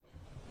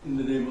In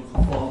the name of the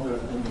Father,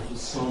 and of the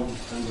Son,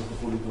 and of the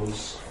Holy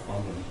Ghost.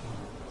 Amen.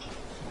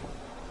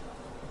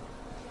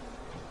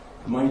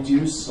 My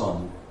dear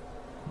son,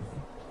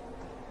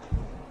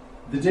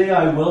 the day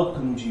I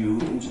welcomed you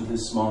into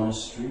this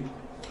monastery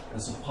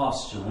as a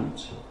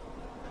postulant,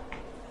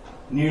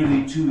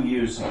 nearly 2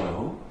 years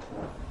ago,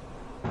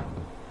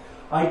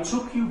 I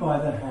took you by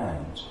the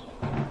hand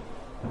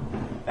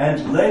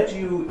and led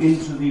you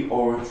into the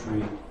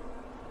oratory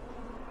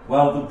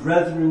while the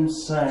brethren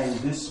sang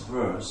this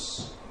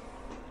verse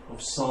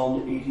of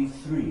Psalm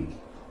 83.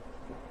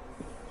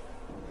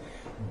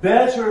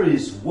 Better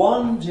is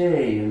one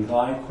day in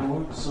thy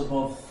courts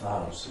above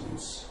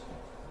thousands.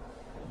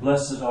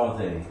 Blessed are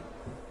they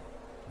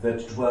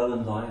that dwell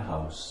in thy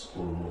house,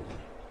 O Lord.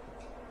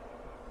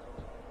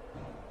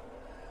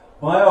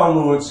 By our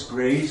Lord's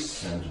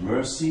grace and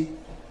mercy,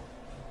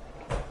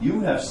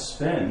 you have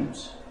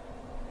spent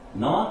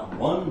not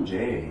one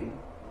day,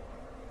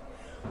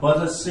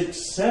 but a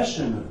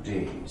succession of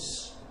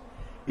days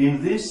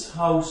in this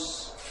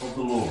house of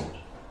the Lord,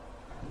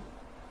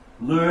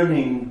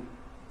 learning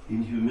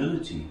in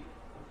humility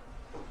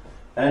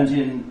and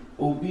in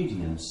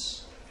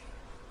obedience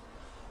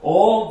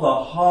all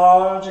the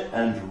hard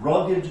and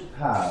rugged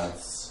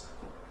paths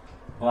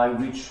by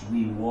which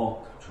we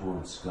walk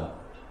towards God.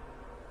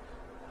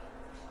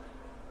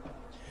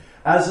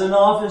 As a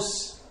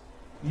novice,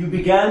 you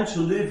began to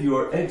live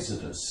your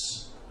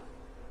exodus,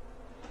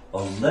 a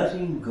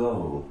letting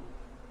go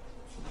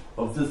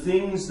of the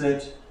things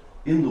that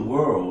in the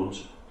world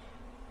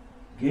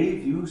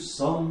gave you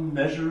some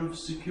measure of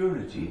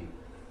security,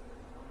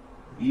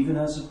 even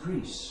as a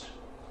priest.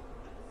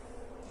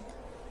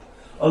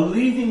 A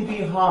leaving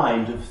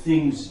behind of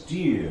things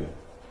dear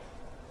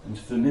and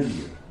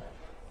familiar.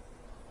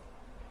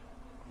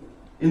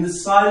 In the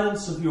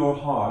silence of your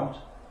heart,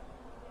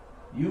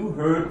 you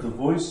heard the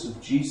voice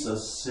of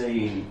Jesus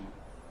saying,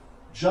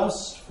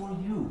 just for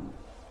you,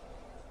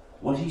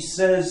 what he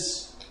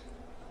says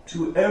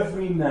to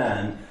every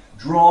man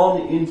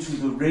drawn into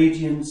the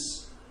radiance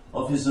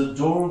of his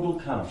adorable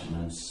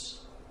countenance.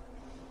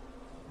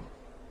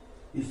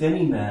 If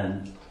any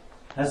man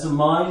has a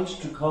mind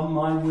to come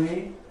my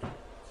way,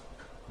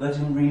 let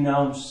him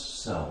renounce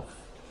self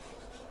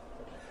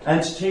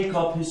and take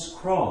up his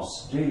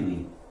cross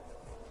daily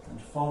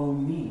and follow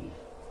me.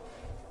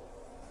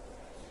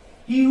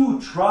 He who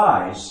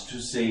tries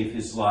to save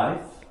his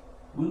life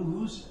will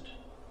lose it.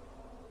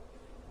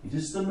 It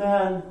is the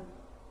man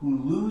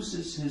who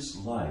loses his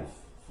life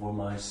for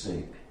my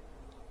sake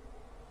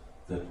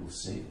that will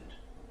save it.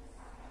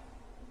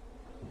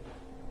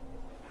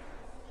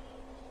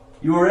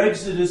 Your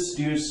exodus,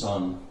 dear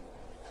son,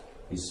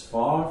 is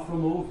far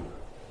from over.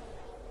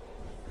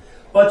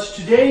 But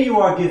today you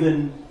are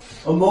given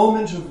a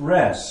moment of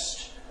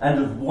rest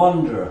and of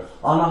wonder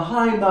on a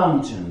high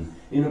mountain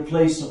in a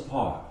place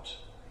apart.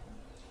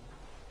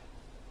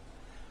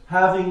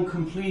 Having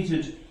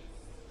completed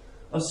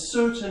a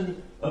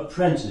certain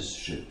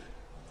apprenticeship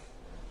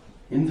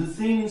in the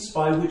things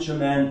by which a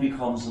man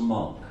becomes a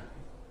monk,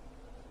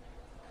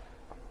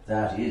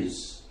 that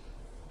is,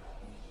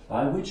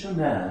 by which a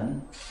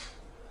man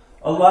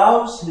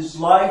allows his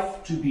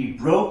life to be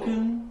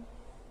broken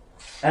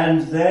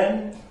and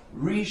then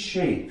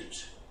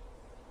reshaped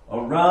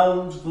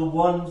around the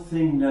one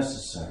thing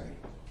necessary.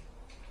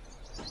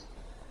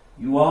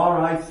 You are,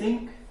 I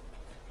think,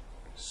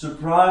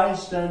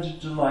 surprised and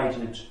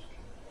delighted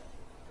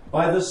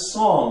by the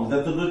song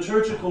that the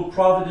liturgical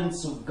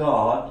providence of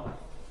God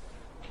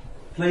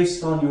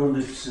placed on your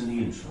lips in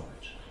the introit.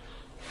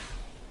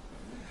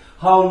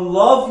 How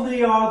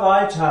lovely are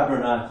thy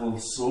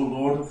tabernacles, O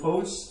Lord of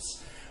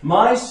hosts!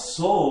 My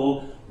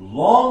soul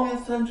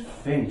longeth and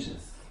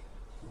fainteth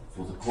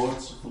for the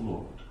courts of the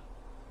Lord.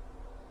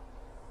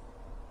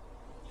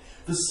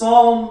 The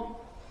psalm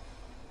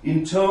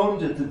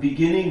intoned at the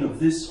beginning of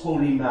this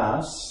holy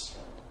Mass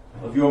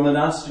of your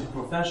monastic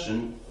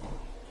profession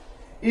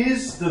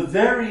is the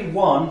very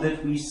one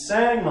that we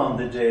sang on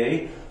the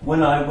day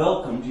when I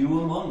welcomed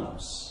you among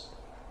us.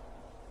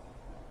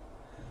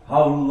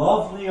 How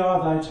lovely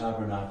are thy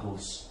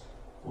tabernacles,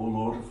 O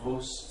Lord of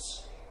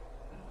hosts!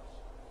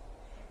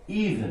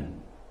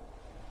 Even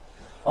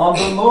on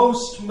the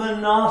most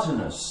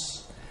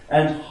monotonous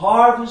and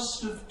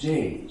hardest of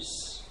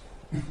days,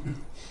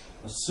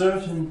 a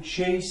certain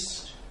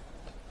chaste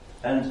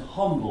and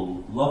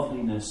humble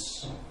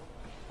loveliness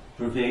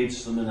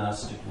pervades the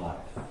monastic life.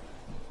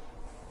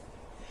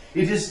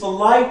 It is the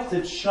light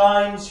that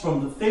shines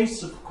from the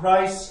face of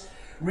Christ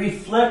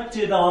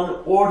reflected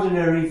on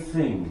ordinary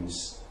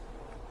things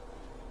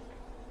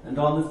and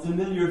on the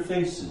familiar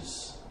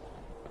faces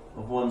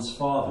of one's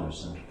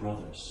fathers and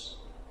brothers.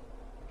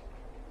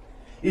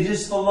 It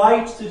is the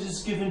light that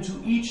is given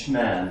to each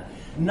man,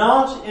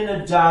 not in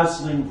a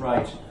dazzling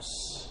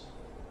brightness,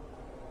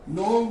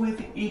 nor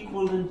with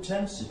equal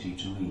intensity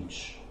to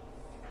each.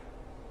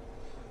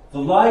 The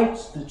light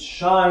that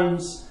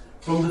shines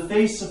from the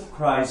face of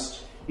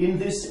Christ in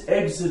this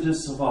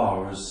exodus of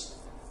ours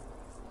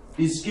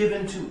is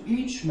given to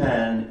each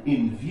man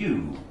in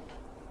view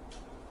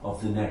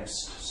of the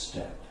next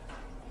step.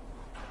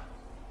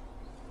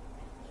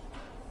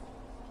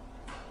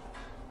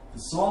 The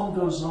psalm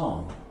goes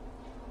on.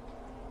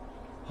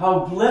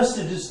 How blessed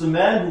is the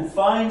man who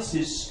finds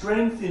his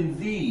strength in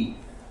thee.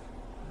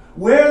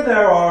 Where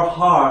there are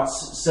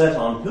hearts set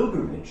on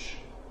pilgrimage,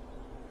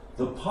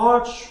 the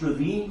parched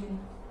ravine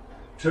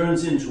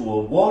turns into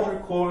a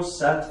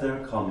watercourse at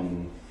their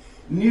coming,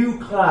 new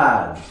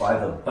clad by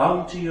the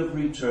bounty of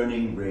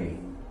returning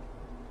rain.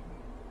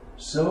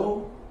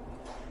 So,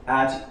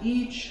 at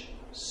each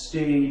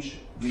stage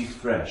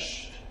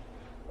refreshed,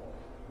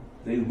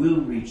 they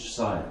will reach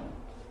Zion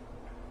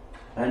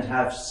and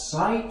have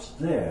sight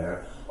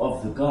there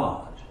of the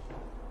God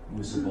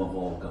who is above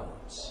all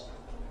gods.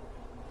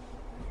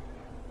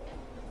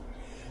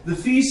 The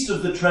feast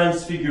of the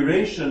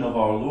Transfiguration of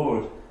our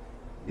Lord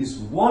is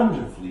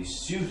wonderfully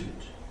suited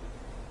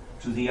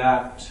to the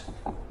act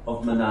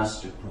of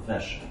monastic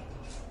profession.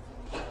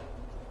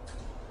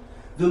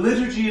 The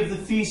liturgy of the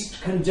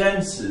feast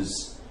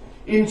condenses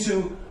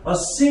into a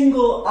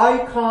single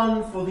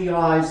icon for the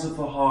eyes of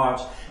the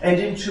heart and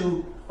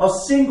into a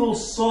single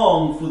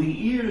song for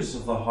the ears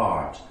of the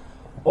heart,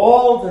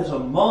 all that a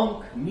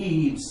monk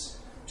needs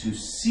to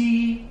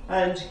see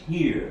and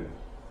hear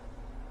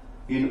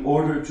in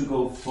order to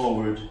go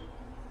forward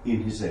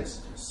in his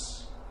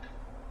exodus.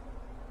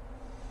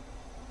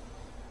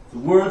 The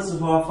words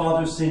of our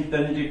Father Saint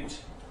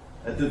Benedict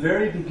at the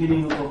very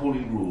beginning of the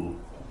Holy Rule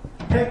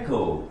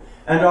echo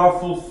and are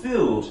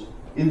fulfilled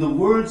in the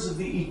words of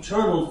the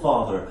Eternal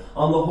Father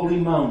on the Holy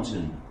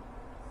Mountain.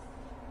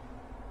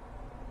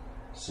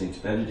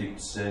 Saint Benedict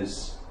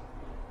says,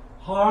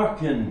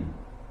 "Hearken,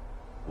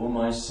 O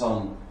my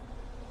son,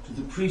 to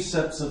the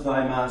precepts of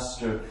thy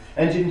Master,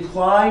 and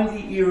incline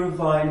the ear of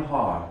thine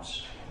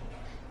heart."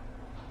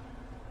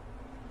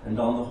 And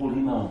on the Holy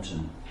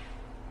Mountain,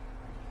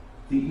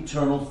 the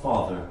Eternal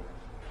Father,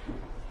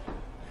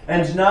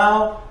 "And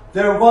now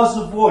there was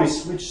a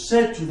voice which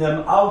said to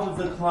them out of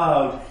the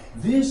cloud,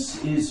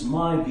 This is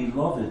my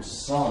beloved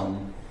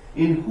Son,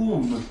 in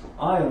whom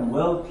I am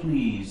well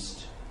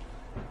pleased.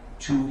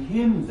 To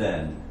him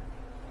then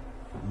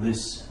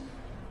listen."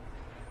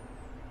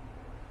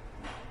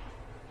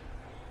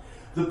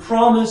 The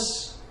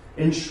promise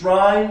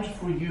enshrined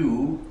for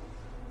you,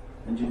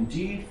 and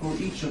indeed for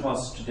each of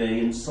us today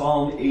in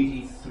Psalm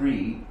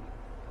 83,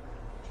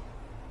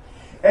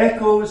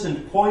 echoes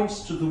and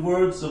points to the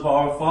words of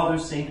our Father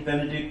Saint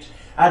Benedict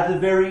at the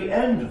very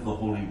end of the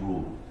Holy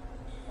Rule.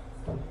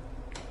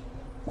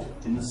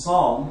 In the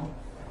psalm,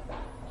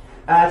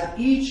 "At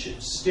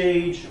each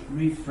stage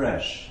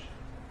refreshed,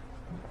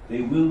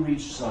 they will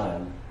reach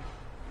Zion,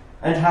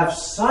 and have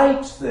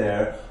sight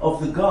there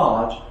of the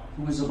God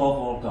who is above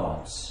all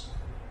gods."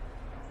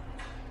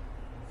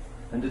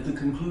 And at the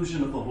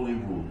conclusion of the Holy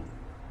Rule,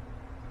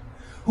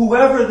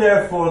 "Whoever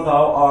therefore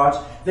thou art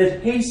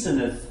that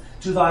hasteneth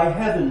to thy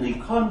heavenly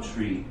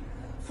country,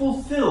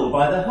 fulfill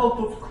by the help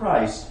of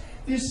Christ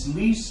this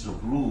least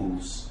of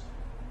rules,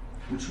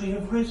 which we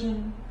have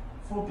written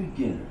for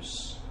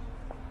beginners.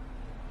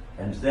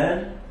 And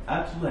then,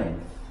 at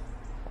length,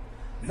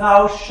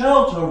 thou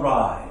shalt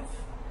arrive,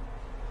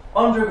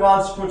 under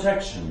God's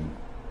protection,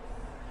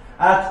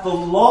 at the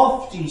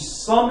lofty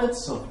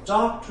summits of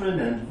doctrine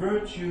and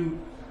virtue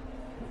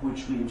of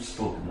which we have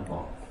spoken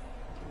above."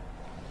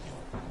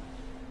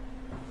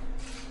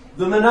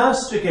 The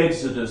monastic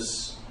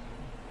exodus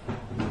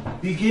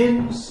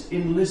begins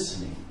in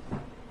listening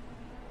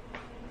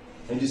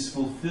and is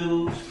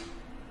fulfilled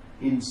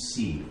in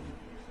seeing.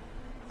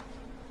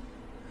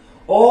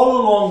 All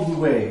along the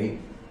way,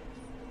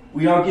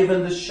 we are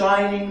given the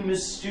shining,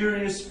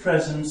 mysterious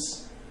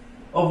presence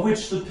of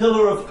which the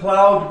pillar of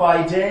cloud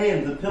by day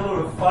and the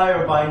pillar of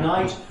fire by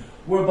night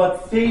were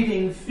but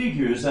fading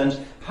figures and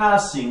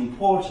passing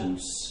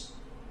portents.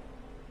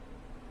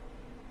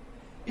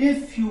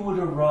 If you would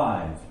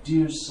arrive,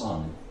 dear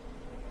son,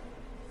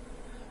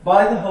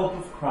 by the help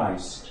of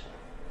Christ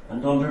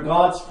and under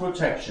God's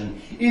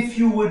protection, if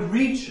you would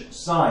reach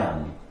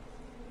Zion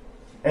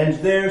and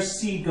there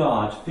see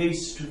God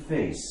face to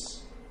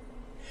face,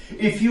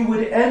 if you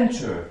would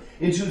enter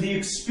into the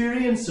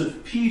experience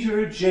of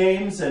Peter,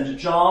 James, and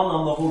John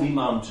on the Holy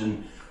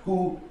Mountain,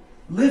 who,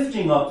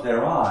 lifting up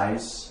their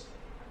eyes,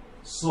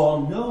 saw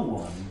no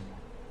one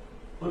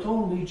but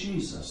only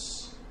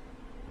Jesus,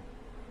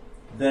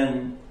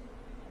 then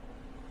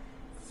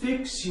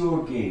fix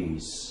your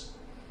gaze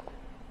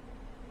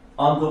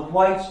on the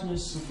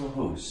whiteness of the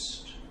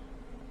host.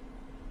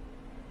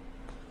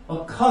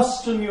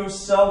 Accustom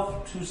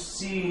yourself to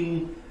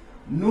seeing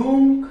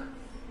nunc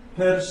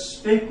per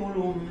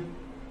speculum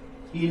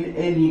in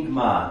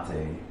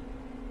enigmate,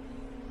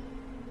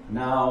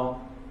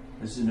 now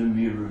as in a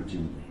mirror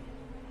dimly.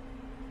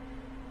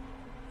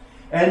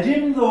 And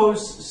in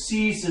those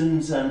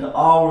seasons and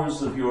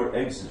hours of your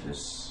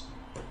exodus,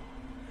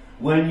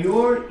 when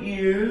your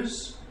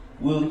ears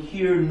will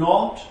hear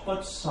naught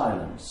but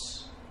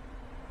silence,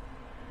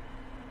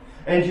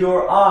 and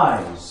your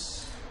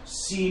eyes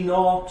see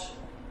naught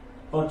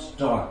but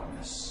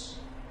darkness,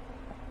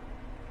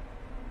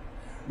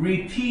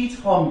 repeat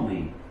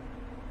humbly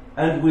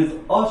and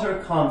with utter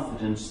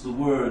confidence the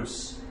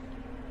words,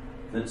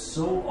 that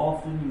so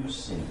often you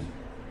sing.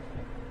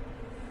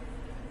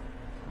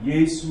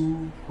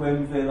 Jesu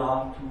quem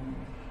velatum,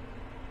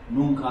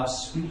 nunc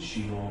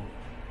aspicio,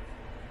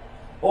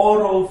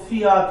 oro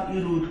fiat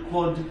illud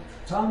quod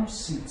tam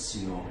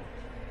sitio,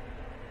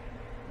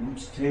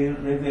 ut te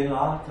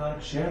revelata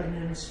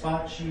cernens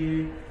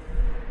facie,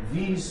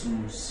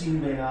 visu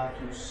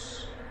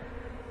simbeatus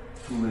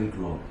tue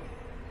gloria.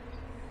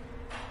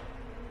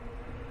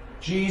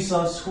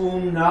 Jesus,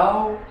 whom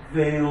now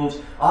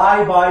veiled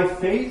I by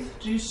faith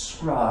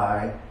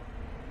descry,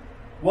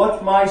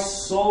 what my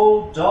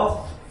soul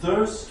doth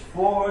thirst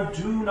for,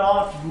 do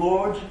not,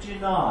 Lord,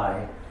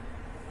 deny.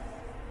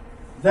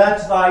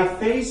 That thy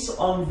face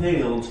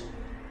unveiled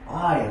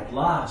I at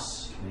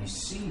last may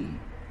see,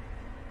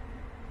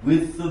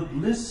 with the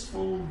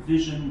blissful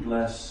vision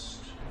blessed,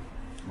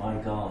 my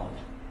God,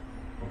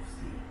 of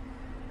thee.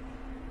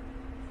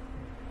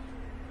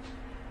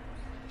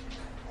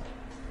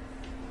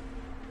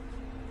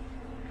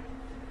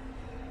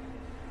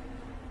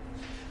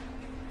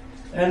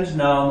 And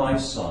now, my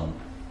Son,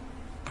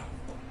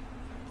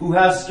 who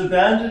hast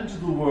abandoned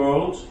the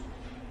world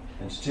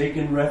and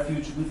taken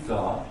refuge with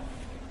God,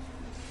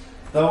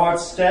 thou art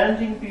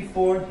standing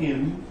before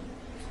him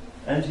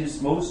and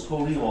his most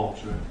holy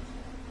altar,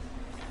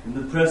 in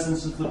the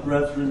presence of the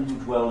brethren who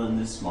dwell in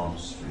this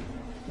monastery.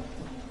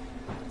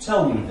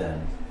 Tell me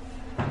then,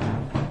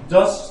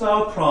 dost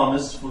thou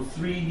promise for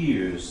 3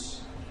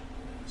 years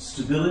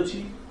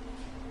stability,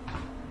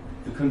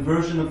 the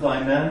conversion of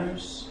thy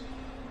manners,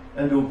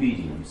 and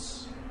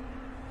obedience,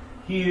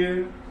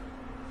 here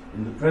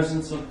in the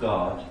presence of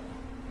God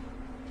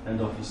and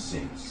of his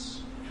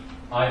saints?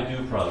 I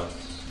do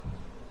promise.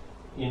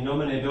 In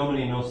nomine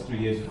Domini nostri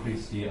Iesu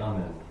Christi.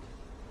 Amen.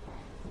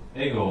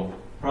 Ego,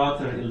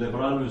 frater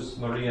Ildebrandus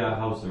Maria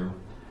Hauser,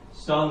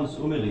 stans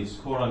humilis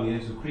coram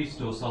Iesu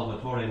Christo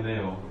Salvatore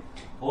meo,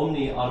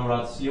 omni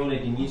adoratione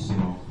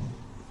dignissimo,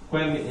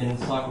 quem in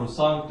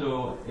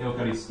sacrosancto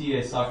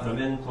Eucharistiae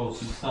sacramento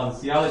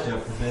substantialiter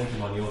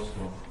presentum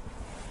aniostro,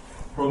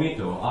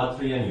 promito ad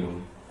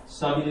triennium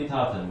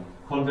stabilitatem,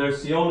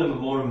 conversionem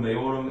morum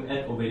meorum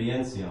et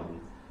obedientiam,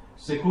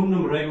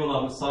 secundum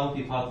regulam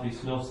Sancti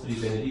Patris nostri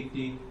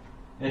benedicti,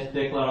 et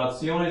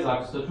declarationes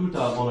ac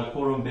statuta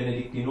monacorum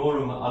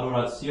benedictinorum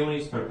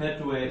adorationis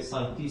perpetuae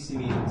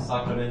sanctissimi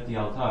sacramenti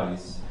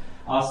altaris,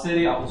 a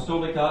sede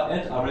apostolica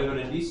et a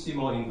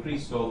reverendissimo in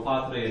Christo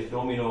Patre et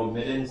Domino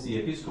Medensi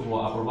Episcopo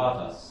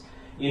approbatas,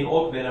 in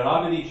hoc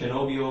venerabili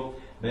cenobio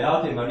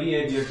Beate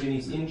Mariae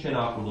Virginis in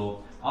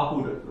cenaculo,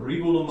 apud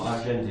ribulum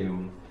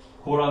argenteum,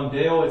 coram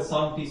Deo et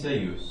Sanctis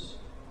eius,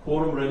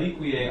 quorum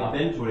reliquiae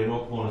abentur in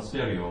hoc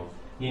monasterio,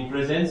 in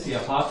presentia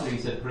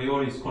Patris et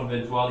Prioris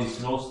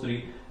conventualis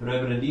nostri,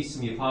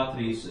 reverendissimi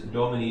Patris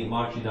Domini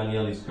Marci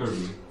Danielis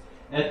Curvi,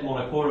 et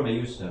monacorum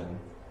eiustem,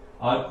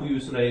 ad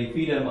cuius rei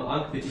fidem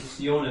anc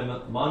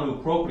petitionem manu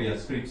propria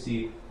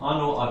scripsi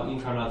anno ab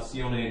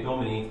incarnatione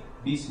Domini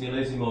bis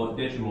millesimo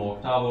decimo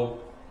octavo,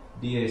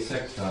 die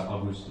sexta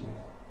Augusti.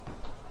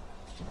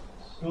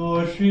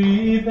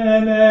 Suscipe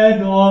me,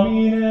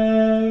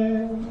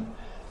 Domine,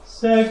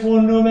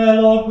 secundum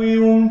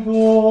eloquium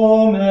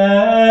tuum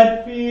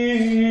et vivam,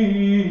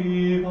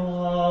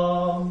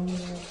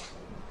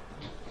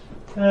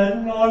 et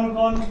non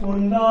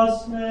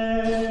confundas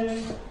me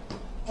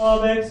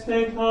ab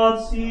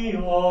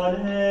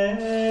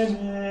expectatione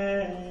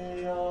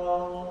mea.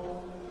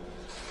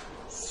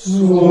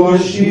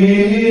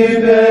 Suscipe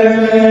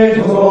me,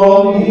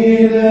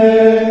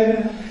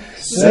 Domine,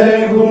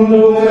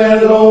 secundum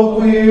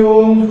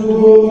eloquium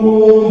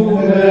tuum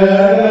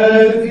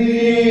et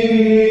vivam,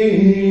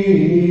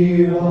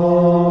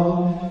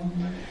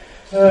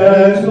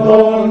 et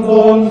non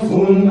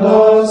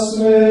confundas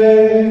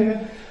me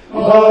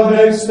ab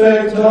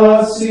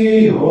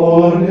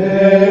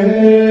expectatione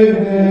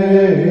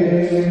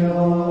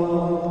mea.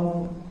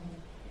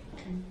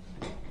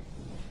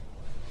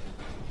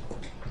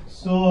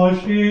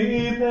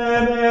 Suscipe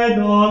me,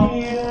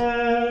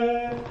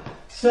 Domine,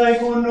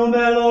 secundum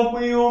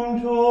eloquium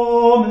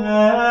tuum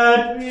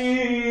et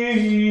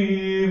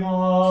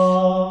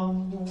vivam,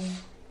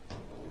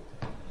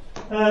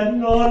 et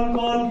non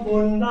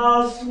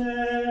confundas me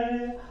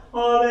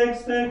ab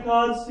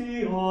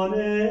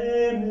expectatione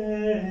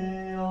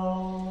mea.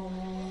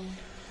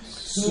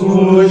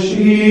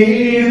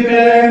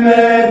 Suscipe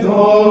me,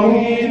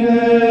 Domine,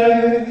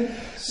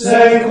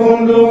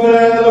 secundum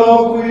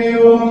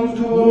eloquium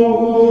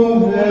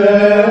tuum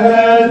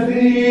et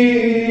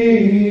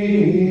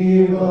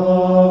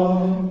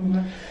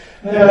vivam,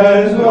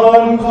 et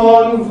non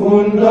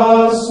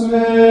confundas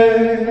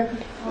me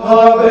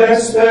ab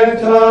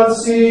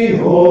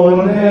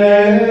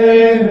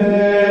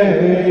expectatione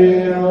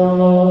mea.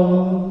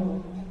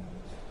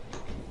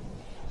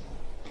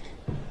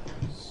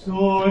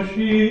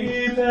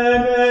 Suscipe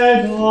me,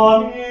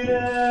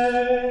 Domine,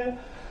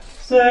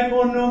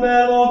 secundum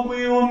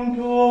eloquium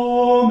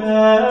tuum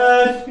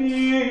et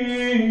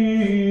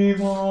vivam,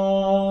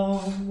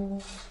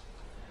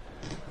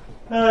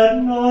 et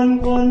non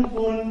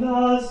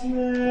confundas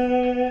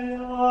me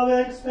ab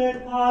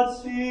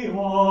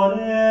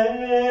expectatione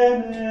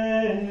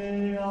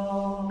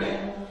mea.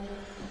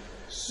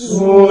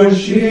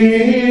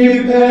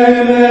 Suscipe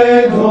me,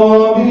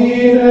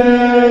 Domine,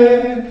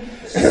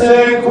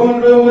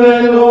 secundum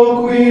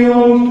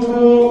eloquium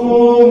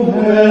tuum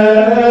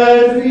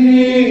et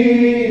viam,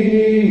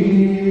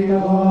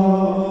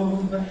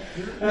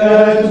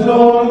 et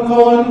non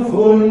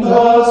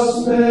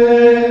confundas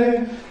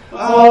me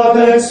ab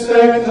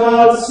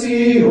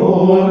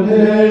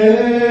expectatione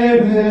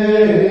mea.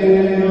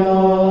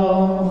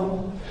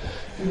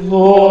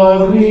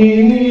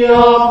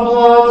 Gloria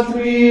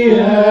Patri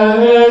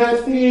et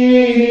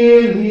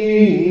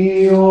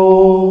Filio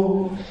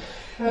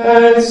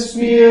et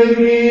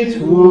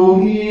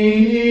Spiritui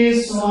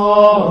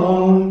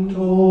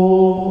Sancto,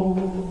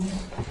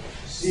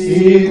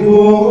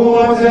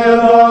 sicut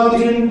erat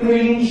in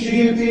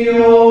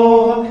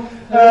principio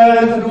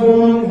et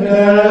nunc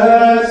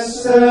et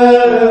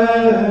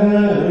semper,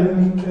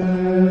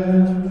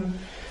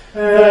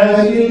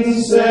 et in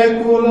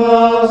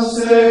saecula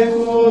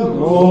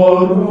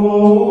saeculorum.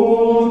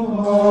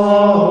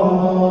 Amen.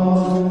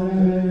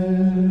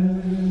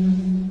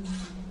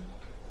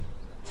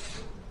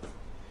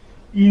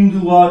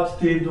 Induat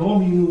te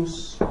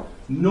Dominus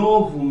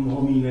novum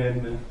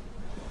hominem,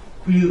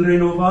 qui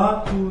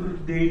renovatur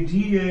de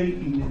die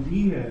in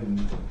diem,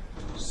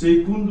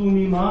 secundum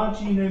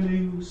imaginem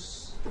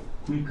eius,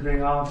 qui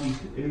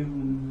creavit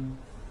eum.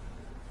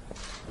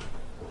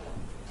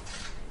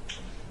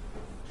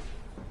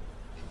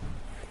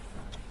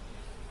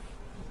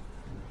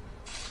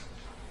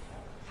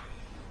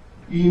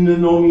 In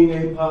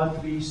nomine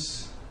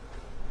Patris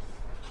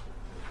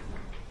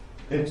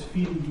et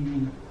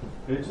Filii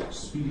et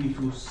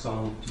Spiritus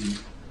Sancti.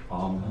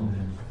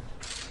 Amen.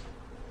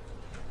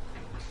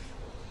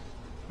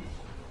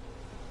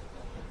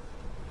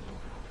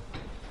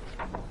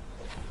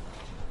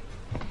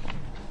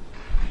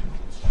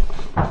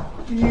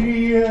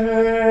 Kyrie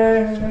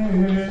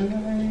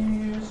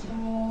eleison.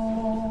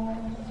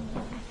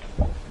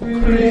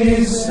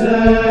 Christe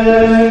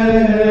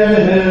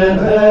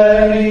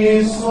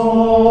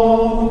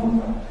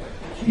eleison.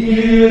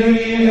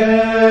 Kyrie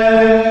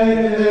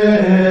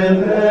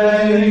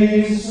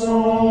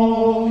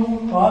eleison.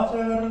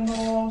 Pater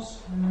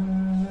noster.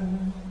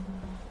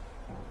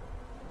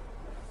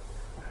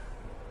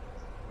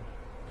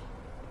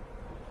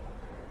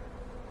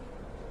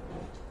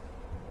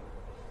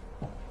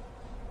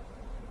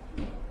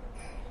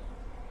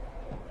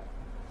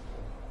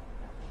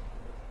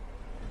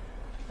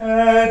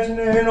 Et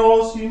ne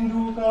nos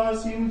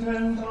inducas in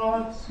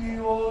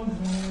tentationem,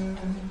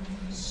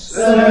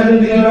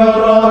 sed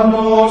libera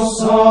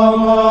nos a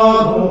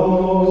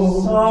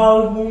malo.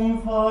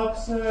 salvum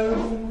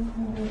faxerum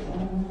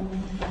tuum.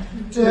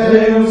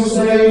 Deus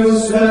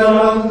eius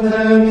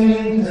verantem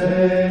in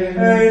te.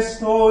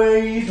 Esto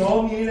ei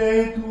Domine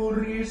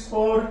turis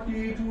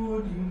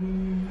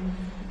fortitudini,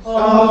 A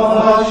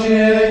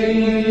face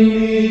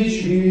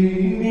illici.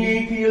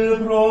 nihil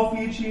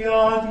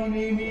proficiat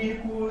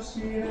inimicus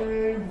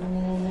ego.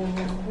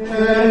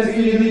 Et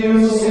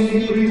Filius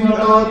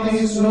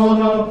imprimatis non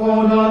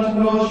apponat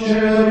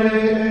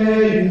nocere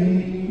ei.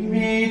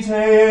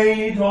 Vitae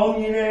ei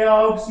Domine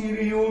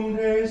auxilium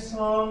de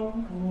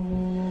sancto,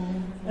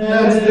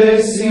 Et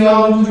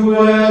desiam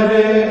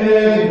tuere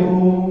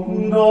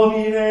eum.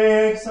 Domine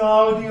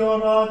exaudi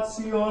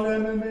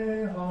orationem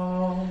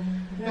meam,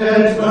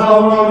 Et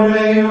clamor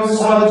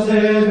meus a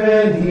te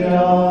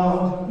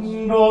veniat.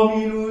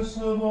 Dominus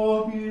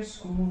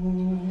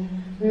vobiscum,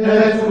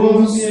 Et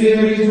cum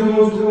spiritu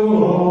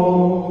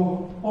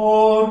tuo.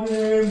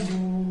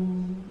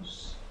 Oremus.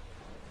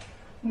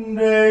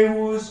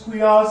 Deus,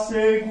 quia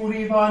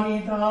seculi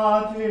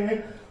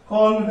vanitate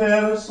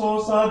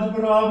conversos ad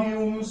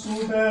bravium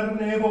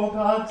superne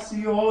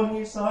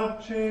vocationis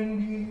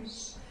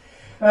accendis,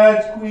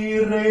 et qui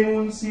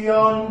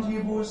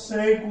renunciantibus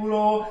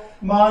seculo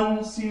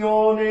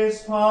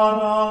mansiones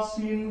paras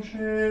in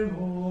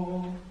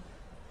cielo.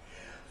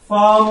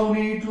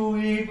 Famuli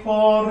tui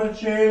cor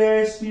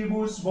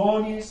celestibus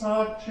bonis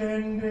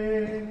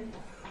accende,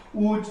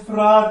 ut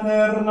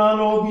fraterna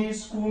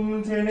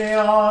nobiscum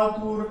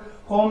teneatur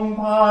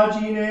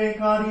compagine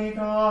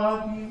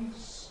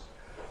caritatis,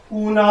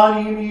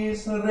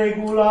 unanimis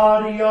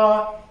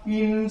regularia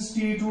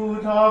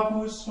instituta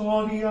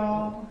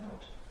custodiat,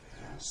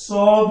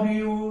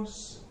 sobrius,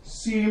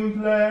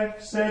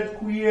 simplex et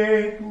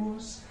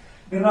quietus,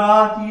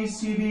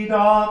 gratis ibi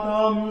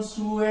datam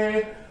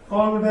sue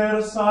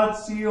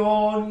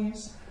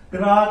conversationis,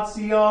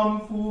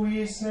 gratiam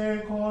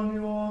fuisse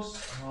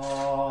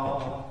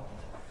conioscat.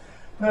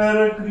 Per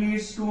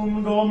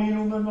Christum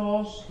Dominum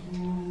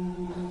nostrum.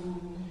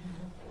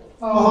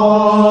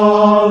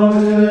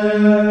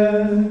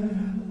 Amen.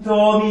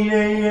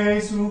 Domine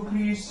Iesu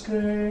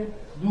Christe,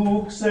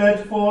 dux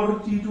et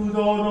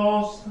fortitudo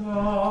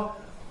nostra,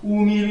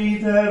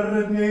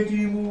 humiliter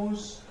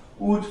petimus,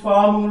 ut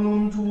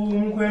famulum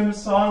tuum quem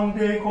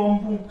sancte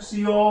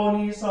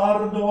compunctionis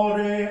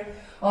ardore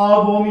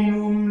ab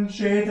hominum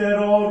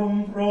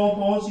ceterorum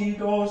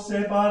proposito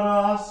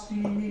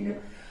separasti,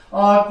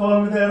 a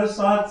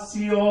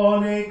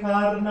conversatione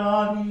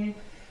carnali,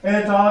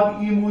 et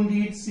ab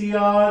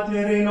immunditia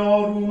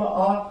terrenorum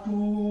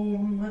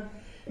actum,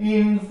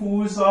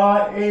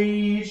 infusa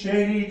ei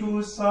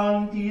celitus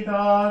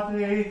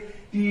sanctitate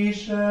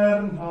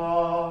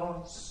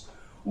discernas,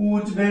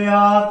 ut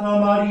beata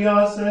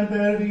Maria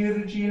semper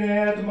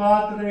Virgine et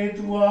Matre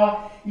tua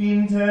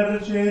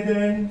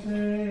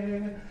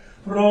intercedente,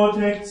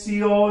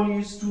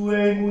 protectionis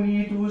tuae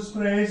munitus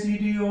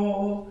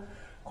presidio,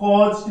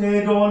 quod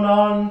te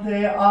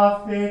donante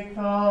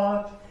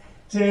affectat,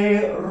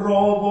 te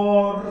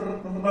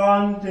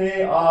roborante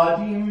ad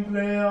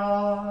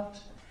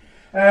impleat,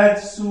 et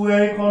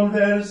sue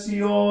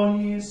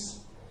conversionis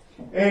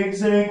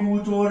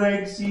executor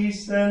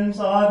existens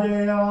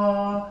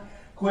adea,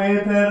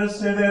 que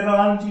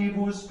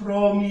perseverantibus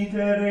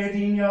promittere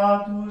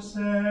dignatus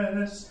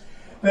est,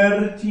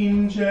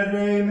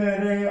 pertingere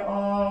mere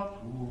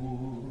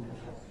actur,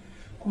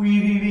 qui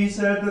vivis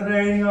et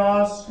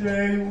regnas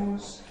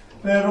Deus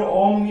per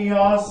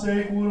omnia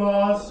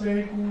saecula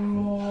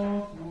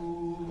saeculorum.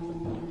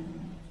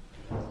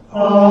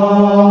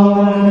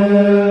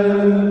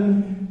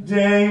 Amen.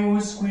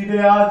 Deus qui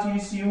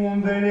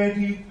beatissimum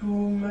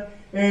benedictum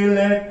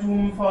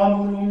electum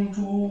famulum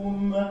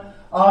tuum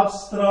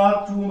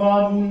abstractum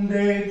a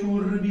munde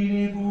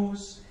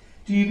turbinibus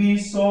tibi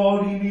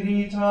soli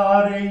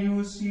militare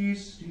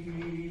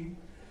iusisti,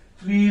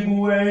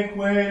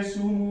 tribueque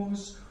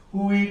sumus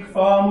huic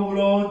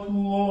famulo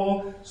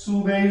tuo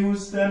sub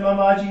eustem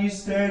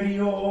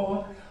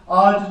magisterio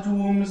ad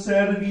tuum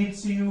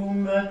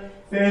servitium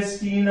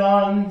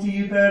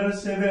festinanti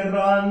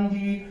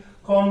perseverandi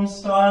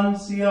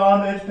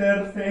constantiam et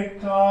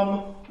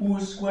perfectam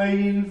usque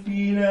in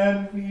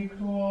finem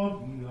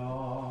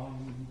victoriam,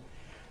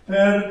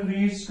 per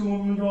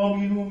Christum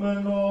Dominum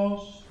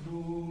nostrum.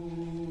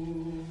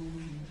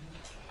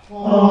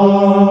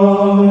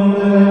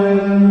 Amen.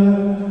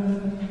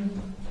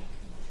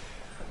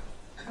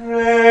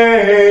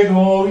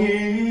 Credo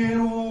in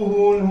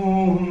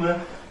unum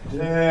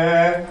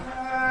Deum,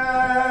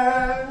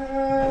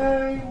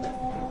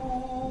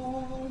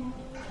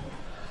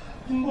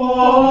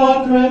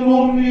 Patrem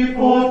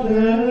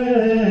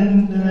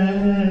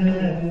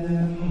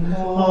omnipotentem,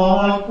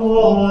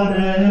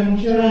 Autorem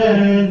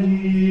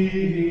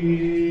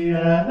celi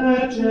et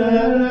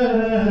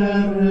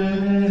terrae,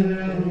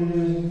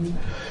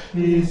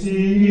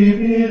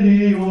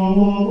 visibilium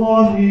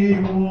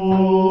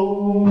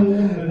omnium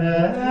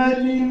et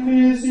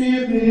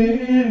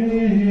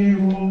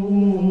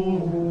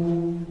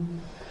invisibilium,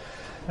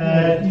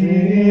 et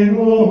in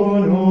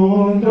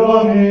unum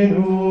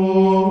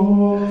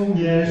Dominum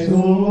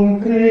Iesum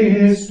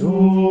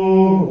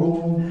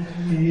Christum,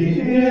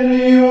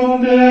 Filium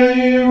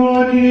Dei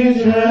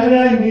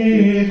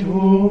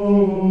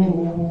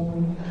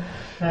unigenitum,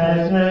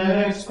 et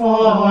ex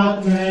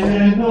Patre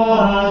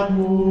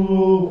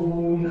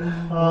natum,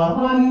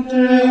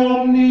 ante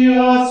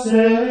omnia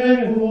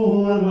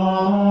saecula,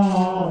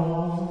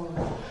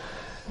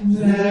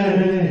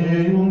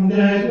 Deum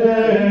de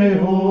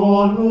Deo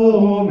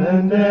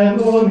lumen de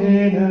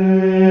lumine,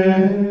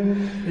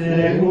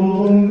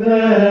 Deum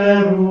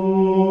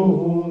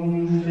verum,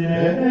 de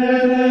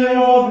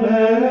Deo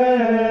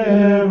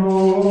verum,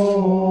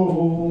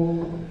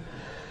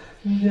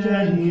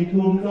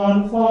 genitum non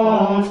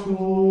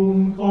factum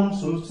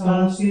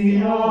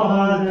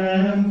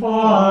consubstantialem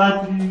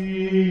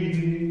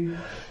Patri,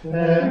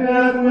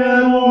 perque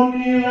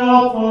omnia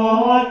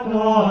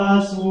facta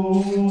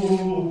sum.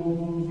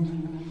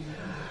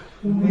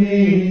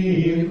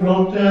 Vi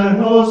propter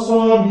nos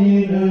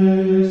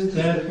homines,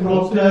 et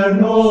propter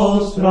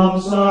nostram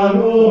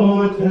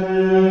salutem,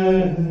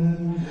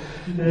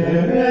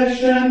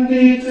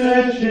 descendite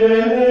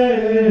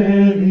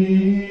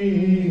celis.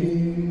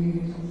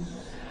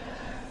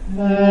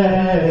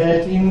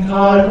 Et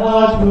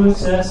incarnatus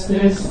est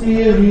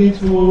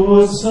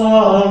Spiritus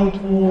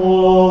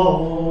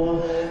Sancto,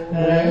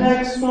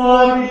 ex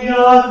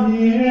Maria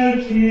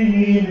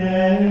Virgine,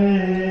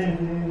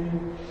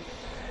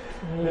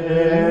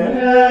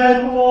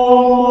 et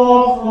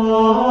homo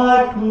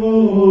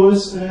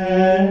factus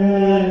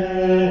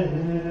est.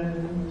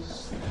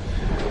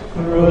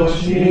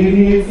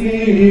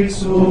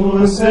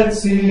 Crucifixus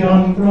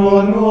etiam pro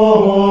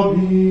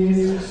nobis,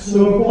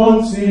 sub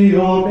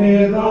Pontio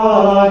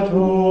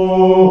Pilato,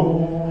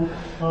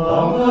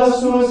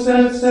 amassus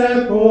et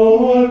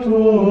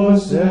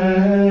sepultus est,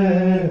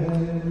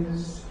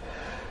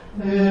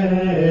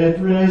 et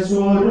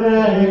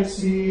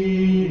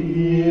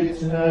resurrexit,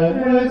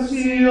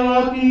 tertia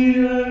die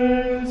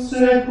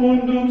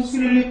secundum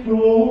Scripturas,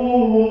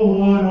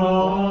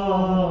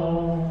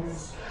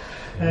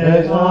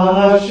 et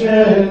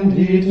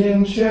ascendit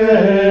in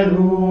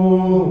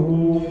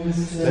celum,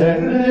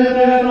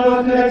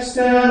 sereat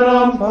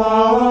exteram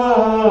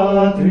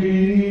Patris,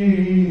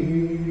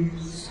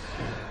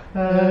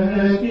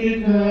 et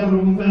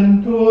iterum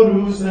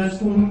venturus est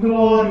cum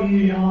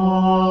gloria,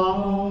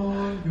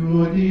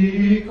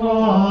 judica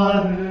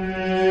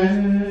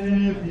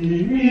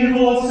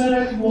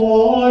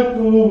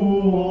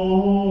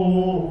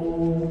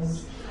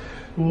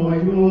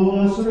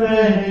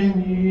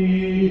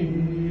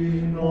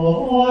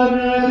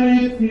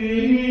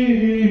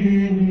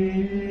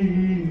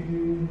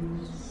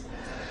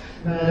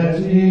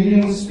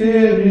in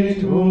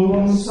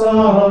Spiritum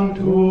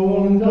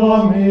Sanctum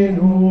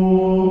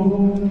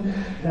Dominum,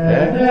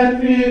 et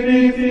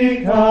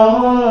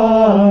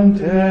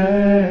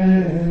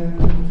vivificantem,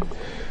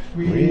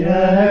 qui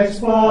ex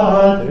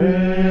Patre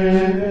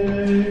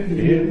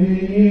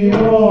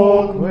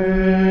filioque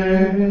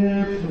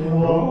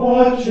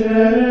procedit,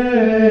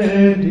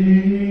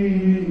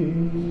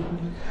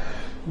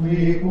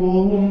 qui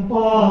cum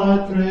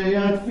Patre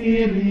et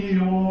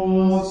Filio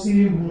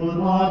simul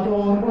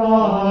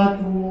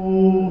adoratur,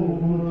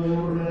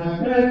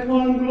 et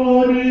con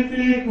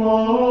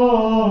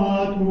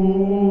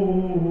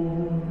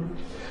glorificatur,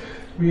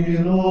 qui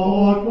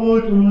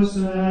locutus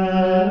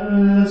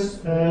est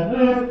et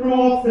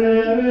prophetas,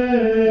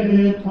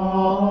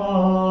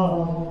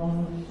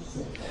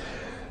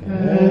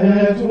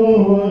 et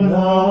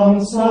unam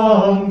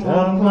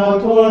sanctam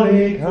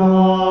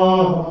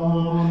catholicam,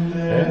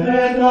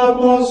 et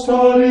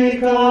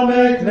apostolicam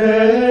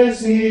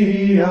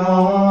ecclesiam,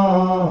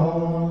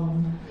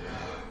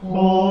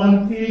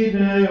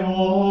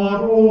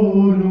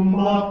 confideorum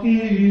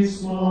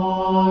baptisma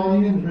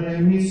in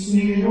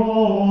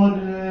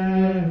remissione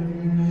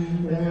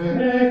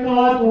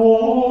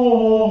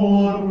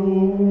peccatorum,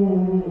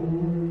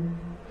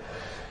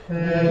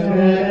 et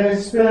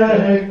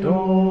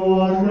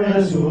expector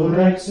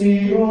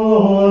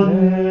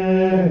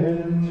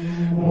resurrectionem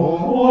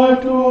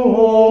mortuorum,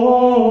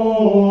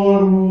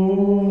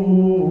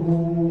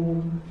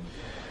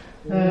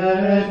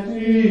 et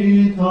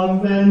vitam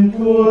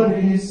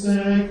venturis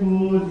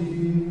seculi.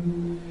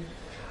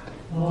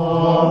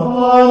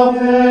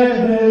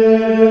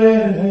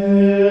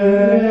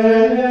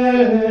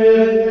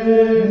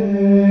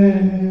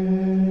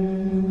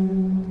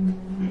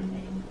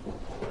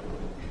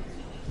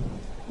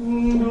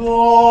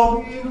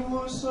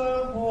 Dominus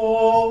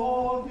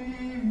vobiscum,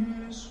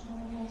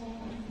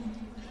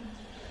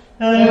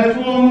 Et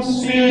cum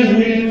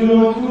spiritu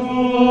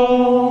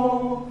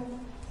tuo,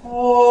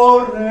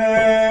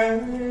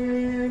 oremus.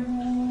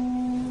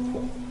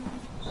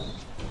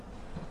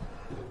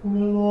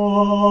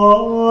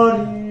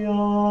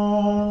 Gloria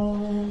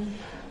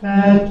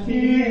et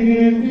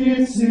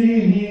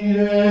vivitie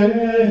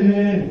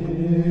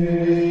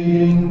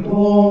in nomine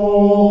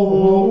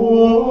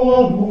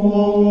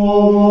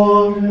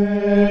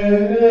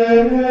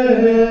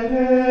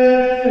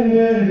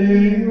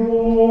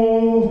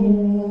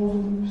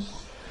Deus,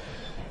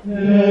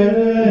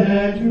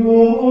 et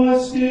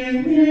justitia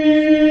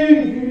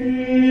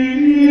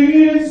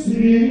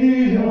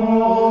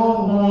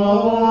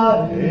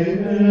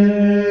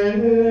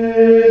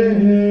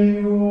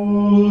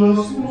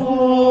Deus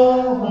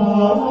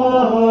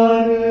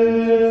mare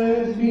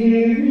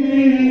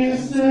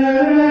finis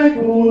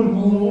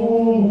seculum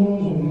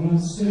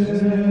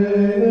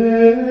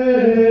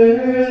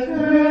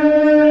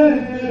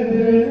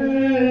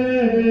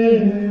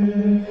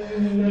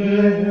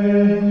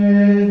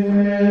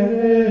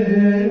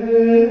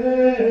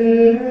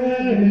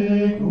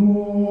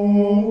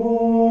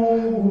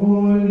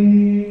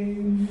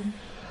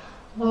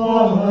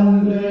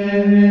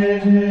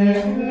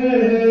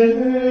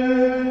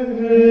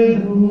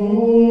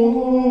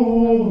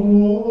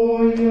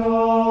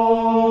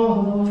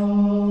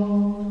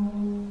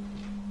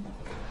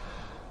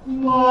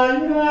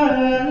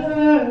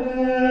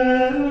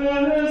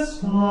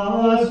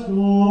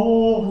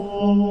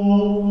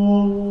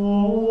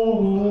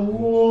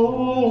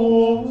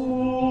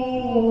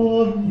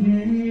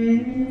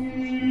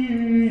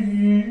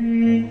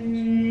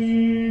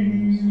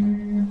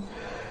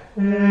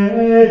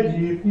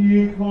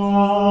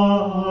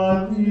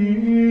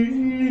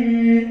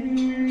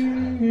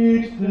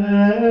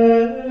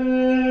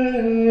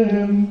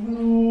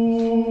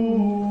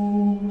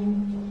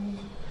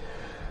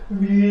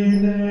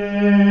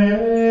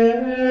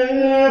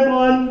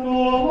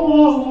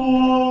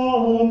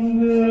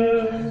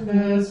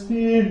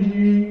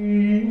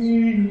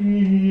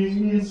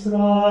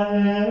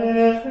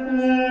Israel,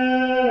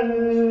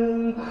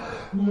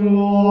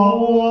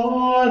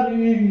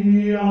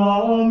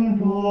 gloriam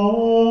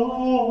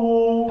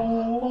Domini,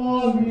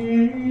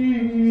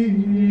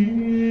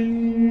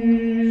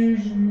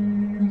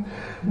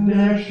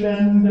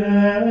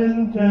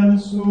 descendentem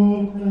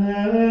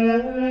super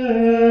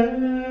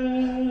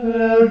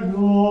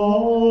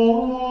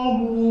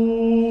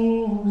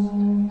domus,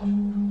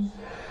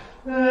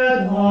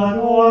 et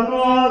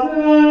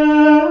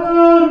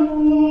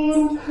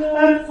adoraverunt,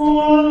 et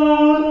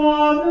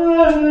foraverunt,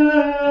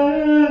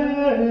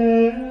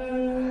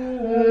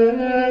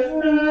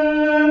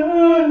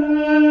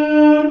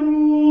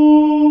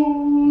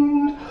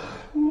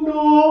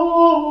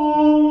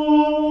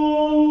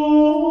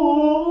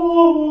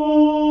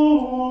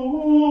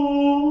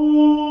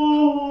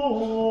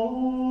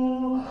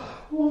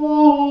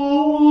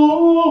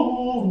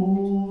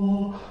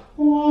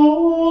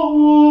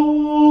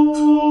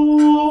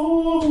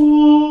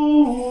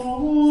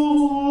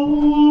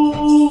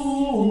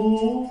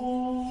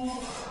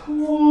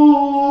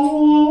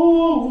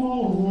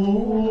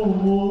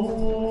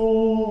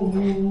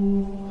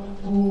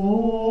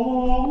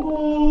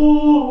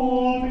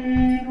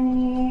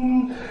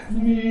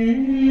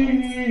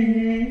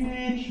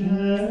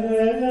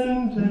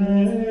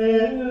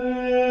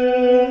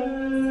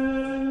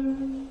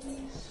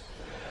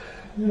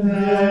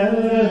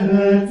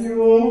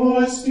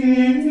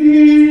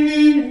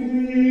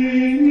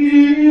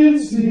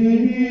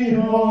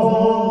 Sion.